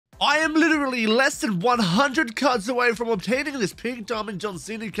I am literally less than 100 cards away from obtaining this pink diamond John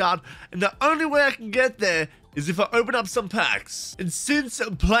Cena card, and the only way I can get there is if I open up some packs. And since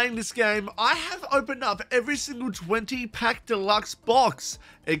playing this game, I have opened up every single 20-pack deluxe box,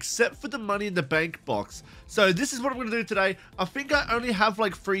 except for the Money in the Bank box. So this is what I'm going to do today. I think I only have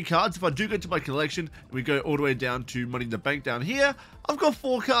like 3 cards. If I do go to my collection, and we go all the way down to Money in the Bank down here, I've got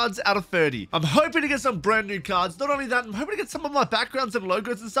 4 cards out of 30. I'm hoping to get some brand new cards. Not only that, I'm hoping to get some of my backgrounds and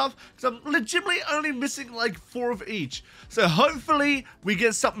logos and stuff, because I'm legitimately only missing like 4 of each. So hopefully we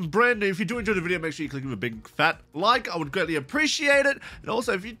get something brand new. If you do enjoy the video, make sure you click on the big fat like. I would greatly appreciate it. And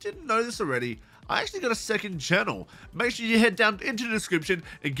also, if you didn't know this already, I actually got a second channel. Make sure you head down into the description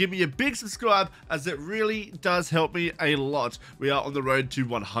and give me a big subscribe, as it really does help me a lot. We are on the road to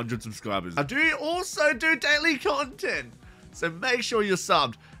 100 subscribers. I do also do daily content, so make sure you're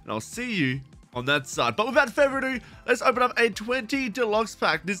subbed, and I'll see you on that side. But without further ado, let's open up a 20 deluxe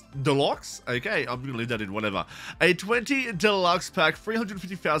pack. This deluxe? Okay, I'm gonna leave that in, whatever. A 20 deluxe pack,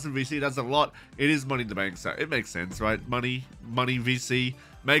 350,000 VC. That's a lot. It is Money in the Bank, so it makes sense, right? Money VC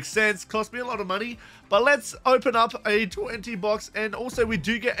makes sense. Cost me a lot of money. But let's open up a 20 box, and also we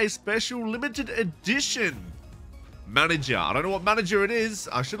do get a special limited edition manager. I don't know what manager it is.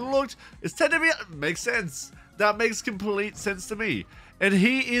 I should have looked. It's 10 to be. Makes sense. That makes complete sense to me. And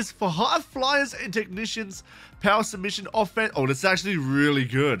he is for high flyers and technicians, power submission offense. Oh, that's actually really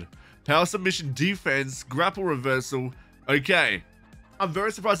good. Power submission defense, grapple reversal. Okay. I'm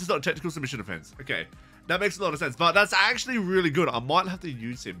very surprised it's not a technical submission offense. Okay. That makes a lot of sense, but that's actually really good. I might have to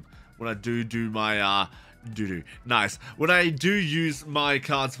use him when I do my, nice. When I do use my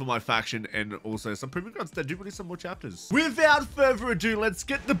cards for my faction, and also some premium cards that do release some more chapters. Without further ado, let's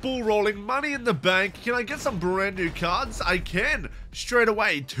get the ball rolling. Money in the Bank. Can I get some brand new cards? I can. Straight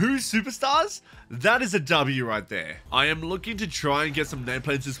away. 2 superstars? That is a W right there. I am looking to try and get some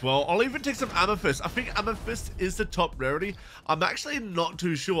nameplates as well. I'll even take some amethyst. I think amethyst is the top rarity. I'm actually not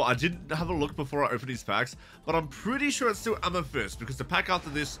too sure. I didn't have a look before I opened these packs, but I'm pretty sure it's still amethyst, because the pack after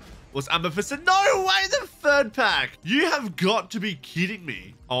this was amethyst. And no way, the 3rd pack. You have got to be kidding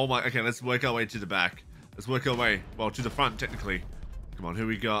me. Oh my, okay, let's work our way to the back. Let's work our way, well, to the front, technically. Come on, who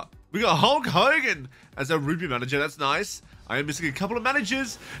we got? We got Hulk Hogan as a Ruby manager. That's nice. I am missing a couple of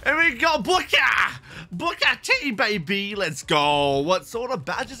managers. And we got Booker! Booker T, baby. Let's go. What sort of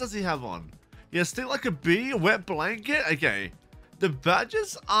badges does he have on? Yeah, still like a bee, a wet blanket. Okay. The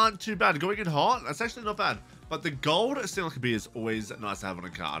badges aren't too bad. Going in hot, that's actually not bad. But the gold still like a bee is always nice to have on a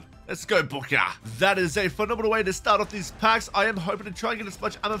card. Let's go, Booker. That is a phenomenal way to start off these packs. I am hoping to try and get as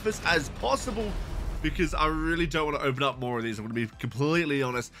much amethyst as possible, because I really don't want to open up more of these. I'm going to be completely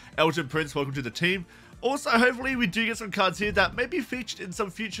honest. Elton Prince, welcome to the team. Also, hopefully we do get some cards here that may be featured in some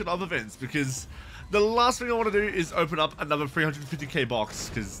future love events, because the last thing I want to do is open up another 350k box,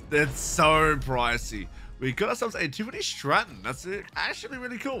 because that's so pricey. We got ourselves a Tiffany Stratton. That's actually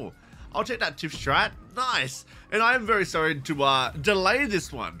really cool. I'll take that Tiff Strat. Nice. And I am very sorry to delay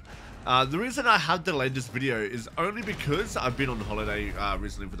this one. The reason I have delayed this video is only because I've been on holiday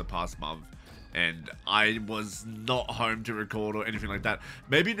recently for the past month, and I was not home to record or anything like that.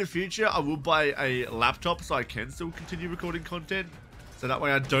 Maybe in the future I will buy a laptop so I can still continue recording content, so that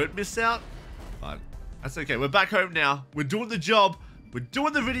way I don't miss out. But that's okay. We're back home now. We're doing the job. We're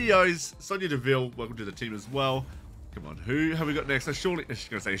doing the videos. Sonia Deville, welcome to the team as well. Come on, who have we got next? Surely, I was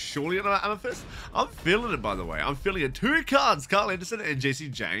going to say, surely another amethyst? I'm feeling it, by the way. I'm feeling it. 2 cards, Carl Anderson and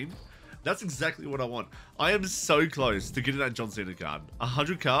JC Jane. That's exactly what I want. I am so close to getting that John Cena card.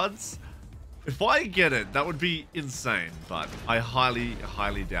 100 cards? If I get it, that would be insane, but I highly,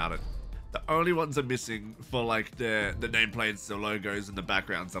 highly doubt it. The only ones I'm missing for like the nameplates, the logos, and the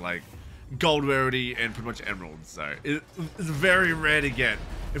backgrounds are like gold rarity and pretty much emeralds. So it's very rare to get.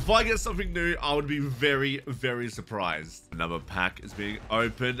 If I get something new, I would be very, very surprised. Another pack is being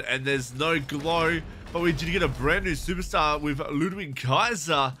opened, and there's no glow, but we did get a brand new superstar with Ludwig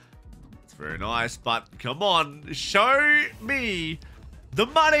Kaiser. It's very nice, but come on, show me the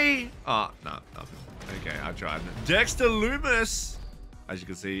money. Oh, no, nothing. Okay, I tried. Dexter Loomis. As you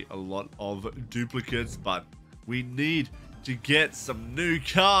can see, a lot of duplicates, but we need to get some new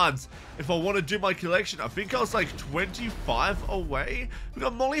cards if I want to do my collection. I think I was like 25 away. We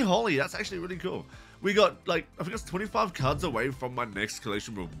got Molly Holly. That's actually really cool. We got like, I think it's 25 cards away from my next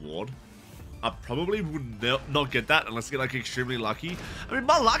collection reward. I probably would not get that unless I get like extremely lucky. I mean,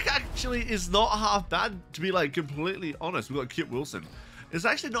 my luck actually is not half bad, to be like completely honest. We got Kit Wilson. It's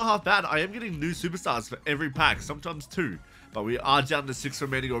actually not half bad. I am getting new superstars for every pack, sometimes 2. But we are down to 6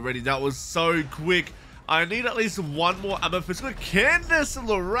 remaining already. That was so quick. I need at least 1 more amethyst. Look, Candace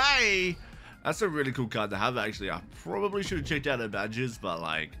LeRae. That's a really cool card to have, actually. I probably should have checked out her badges, but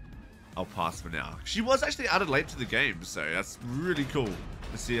like, I'll pass for now. She was actually added late to the game, so that's really cool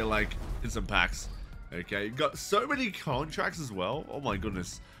to see her like in some packs. Okay, got so many contracts as well. Oh my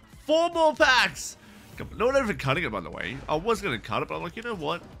goodness. 4 more packs. Come on, not even cutting it, by the way. I was gonna cut it, but I'm like, you know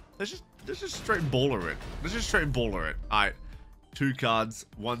what? Let's just straight baller it. Let's just straight baller it. Alright. 2 cards,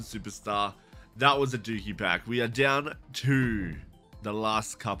 1 superstar. That was a dookie pack. We are down to the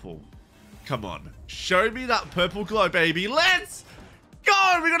last couple. Come on. Show me that purple glow, baby. Let's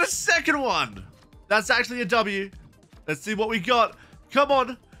go! We got a second one. That's actually a W. Let's see what we got. Come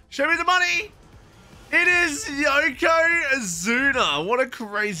on. Show me the money. It is Yokozuna. What a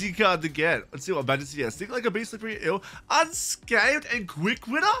crazy card to get. Let's see what badges he has. Think like a beast, slippery, ill, unscathed, and quick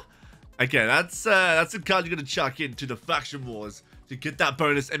winner. Okay, that's a card you're gonna chuck into the faction wars to get that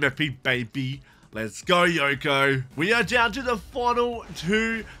bonus MFP, baby. Let's go, Yoko. We are down to the final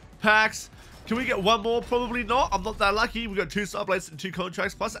 2 packs. Can we get one more? Probably not. I'm not that lucky. We got 2 sublates and 2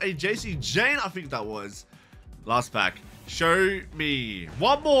 contracts, plus a JC Jane, I think that was. Last pack. Show me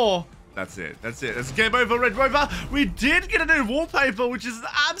one more. That's it. That's it. It's game over, Red Rover. We did get a new wallpaper, which is an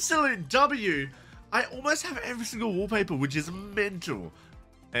absolute W. I almost have every single wallpaper, which is mental.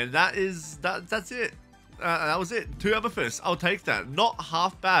 And that's it. That was it. 2 amethysts. I'll take that. Not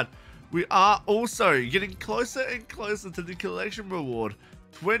half bad. We are also getting closer and closer to the collection reward.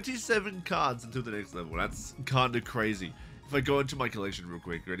 27 cards until the next level. That's kind of crazy. If I go into my collection real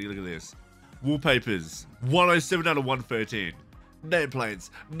quick, ready? Look at this. Wallpapers, 107 out of 113.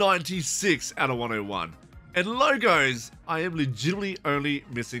 Nameplates, 96 out of 101. And logos, I am legitimately only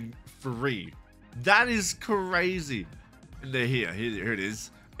missing 3. That is crazy. And they're here. Here it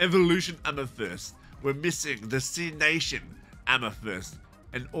is. Evolution Amethyst. We're missing the C Nation Amethyst.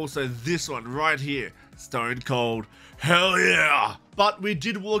 And also this one right here. Stone Cold. Hell yeah! But we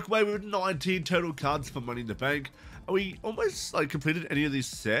did walk away with 19 total cards for Money in the Bank. Are we almost like completed any of these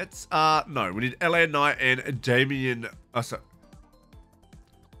sets? No. We need LA Knight and Damien. Sorry.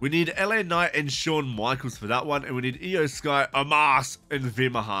 We need LA Knight and Shawn Michaels for that one. And we need Io Sky, Amas, and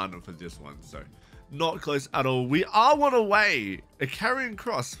Vimahan for this one. So, not close at all. We are one away. A carrying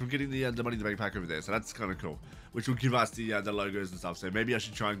cross from getting the Money in the Bank pack over there. So, that's kind of cool. Which will give us the logos and stuff. So, maybe I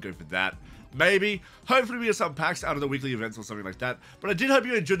should try and go for that. Maybe. Hopefully, we get some packs out of the weekly events or something like that. But I did hope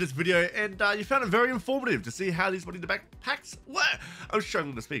you enjoyed this video. And you found it very informative to see how these Money in the Bank packs work. I'm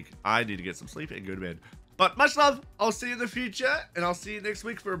struggling to speak. I need to get some sleep and go to bed. But much love. I'll see you in the future. And I'll see you next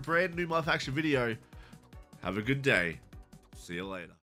week for a brand new My Faction video. Have a good day. See you later.